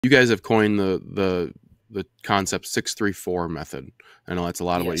You guys have coined the concept 634 method. I know that's a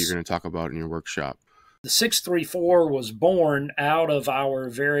lot of what you're going to talk about in your workshop. The 634 was born out of our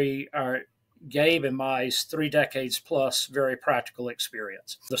Gabe and my 3 decades plus very practical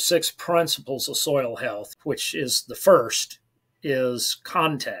experience. The 6 principles of soil health, which is the first, is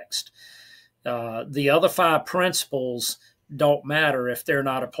context. The other 5 principles don't matter if they're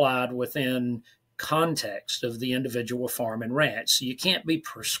not applied within context of the individual farm and ranch. So you can't be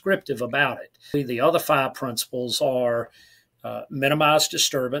prescriptive about it. The other 5 principles are minimize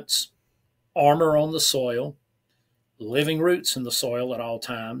disturbance, armor on the soil, living roots in the soil at all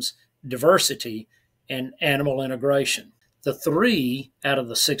times, diversity, and animal integration. The 3 out of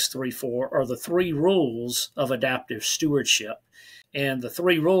the 634 are the 3 rules of adaptive stewardship. And the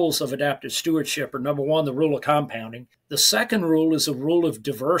 3 rules of adaptive stewardship are, number 1, the rule of compounding. The second rule is a rule of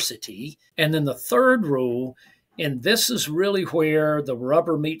diversity. And then the third rule, and this is really where the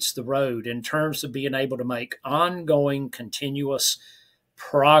rubber meets the road in terms of being able to make ongoing, continuous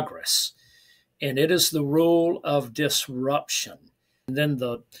progress. And it is the rule of disruption. And then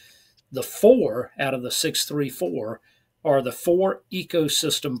the 4 out of the 634 are the 4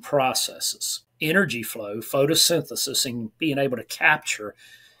 ecosystem processes: energy flow, photosynthesis, and being able to capture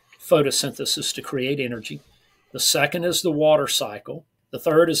photosynthesis to create energy. The second is the water cycle. The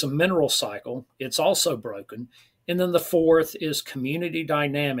third is a mineral cycle. It's also broken. And then the fourth is community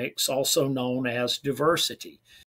dynamics, also known as diversity.